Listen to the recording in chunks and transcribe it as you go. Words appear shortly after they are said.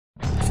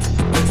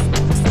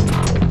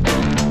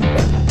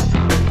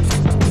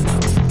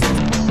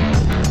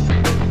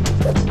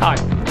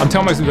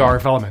Thomas with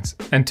RF Elements,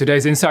 and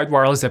today's Inside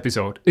Wireless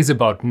episode is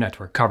about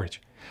network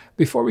coverage.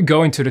 Before we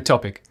go into the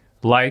topic,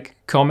 like,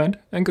 comment,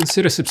 and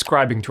consider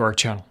subscribing to our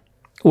channel.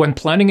 When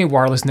planning a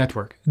wireless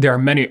network, there are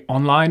many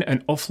online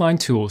and offline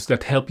tools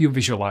that help you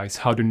visualize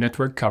how the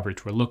network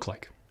coverage will look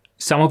like.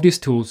 Some of these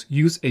tools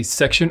use a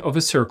section of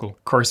a circle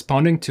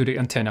corresponding to the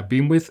antenna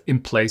beam width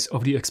in place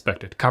of the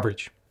expected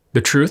coverage.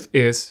 The truth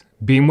is,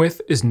 beam width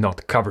is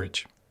not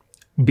coverage.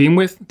 Beam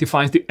width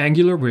defines the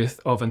angular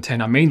width of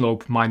antenna main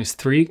lobe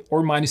 -3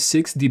 or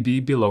 -6 dB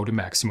below the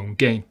maximum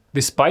gain.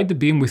 Despite the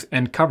beam width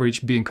and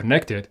coverage being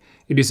connected,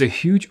 it is a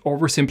huge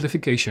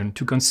oversimplification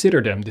to consider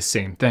them the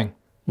same thing.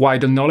 While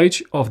the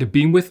knowledge of the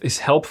beam width is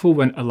helpful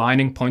when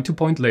aligning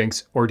point-to-point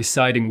links or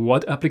deciding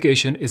what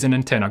application is an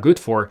antenna good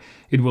for,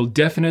 it will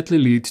definitely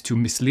lead to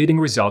misleading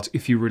results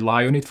if you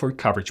rely on it for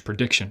coverage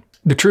prediction.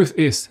 The truth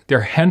is, there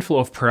are a handful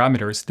of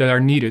parameters that are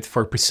needed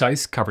for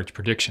precise coverage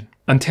prediction.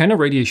 Antenna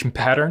radiation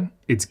pattern,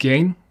 its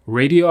gain,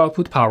 radio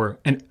output power,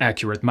 and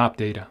accurate map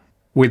data.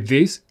 With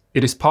these,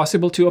 it is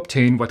possible to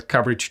obtain what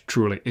coverage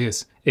truly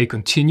is, a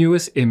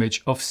continuous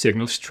image of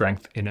signal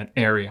strength in an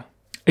area.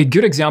 A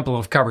good example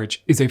of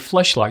coverage is a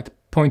flashlight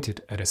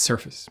pointed at a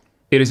surface.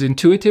 It is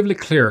intuitively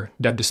clear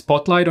that the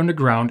spotlight on the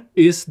ground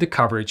is the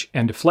coverage,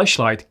 and the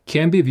flashlight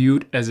can be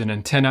viewed as an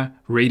antenna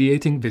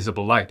radiating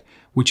visible light,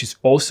 which is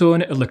also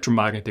an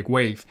electromagnetic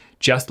wave,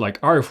 just like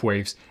RF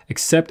waves,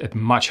 except at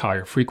much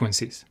higher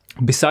frequencies.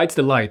 Besides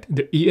the light,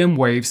 the EM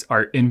waves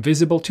are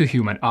invisible to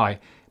human eye,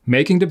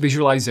 making the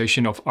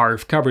visualization of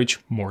RF coverage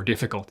more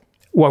difficult.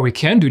 What we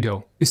can do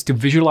though is to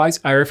visualize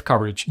RF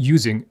coverage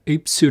using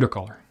a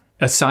pseudo-color.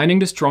 Assigning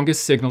the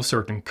strongest signal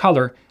certain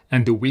color,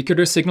 and the weaker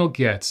the signal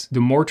gets, the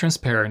more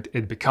transparent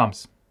it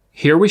becomes.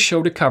 Here we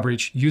show the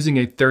coverage using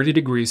a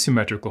 30-degree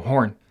symmetrical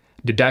horn.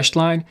 The dashed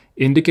line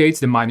indicates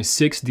the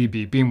 -6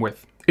 dB beam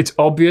width. It's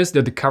obvious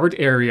that the covered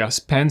area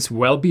spans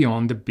well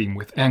beyond the beam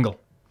width angle.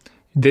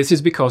 This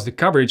is because the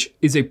coverage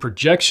is a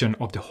projection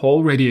of the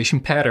whole radiation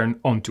pattern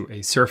onto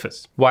a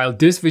surface. While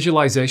this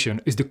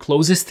visualization is the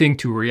closest thing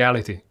to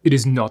reality, it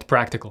is not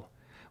practical.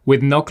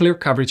 With no clear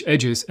coverage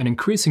edges and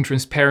increasing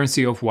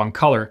transparency of one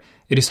color,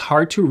 it is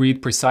hard to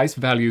read precise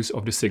values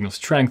of the signal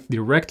strength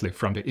directly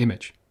from the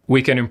image.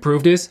 We can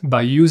improve this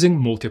by using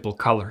multiple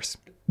colors.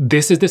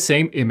 This is the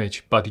same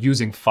image, but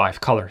using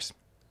 5 colors.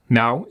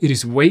 Now, it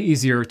is way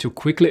easier to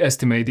quickly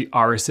estimate the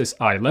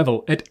RSSI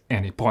level at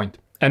any point.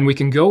 And we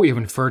can go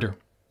even further.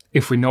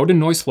 If we know the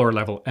noise floor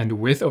level and the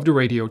width of the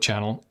radio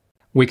channel,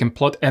 we can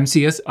plot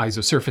MCS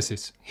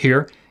isosurfaces.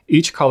 Here,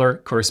 each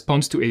color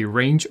corresponds to a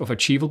range of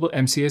achievable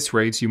MCS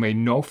rates you may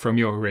know from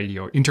your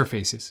radio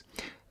interfaces.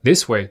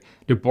 This way,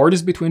 the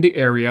borders between the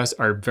areas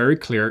are very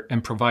clear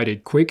and provide a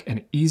quick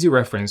and easy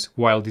reference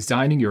while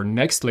designing your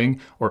next link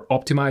or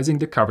optimizing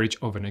the coverage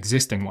of an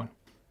existing one.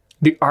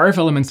 The RF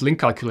Elements link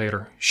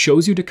calculator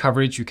shows you the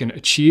coverage you can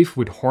achieve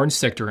with horn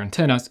sector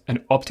antennas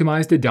and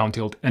optimize the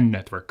downtilt and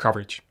network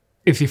coverage.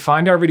 If you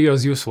find our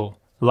videos useful,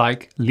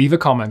 like, leave a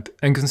comment,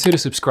 and consider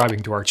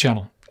subscribing to our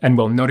channel, and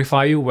we'll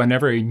notify you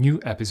whenever a new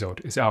episode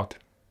is out.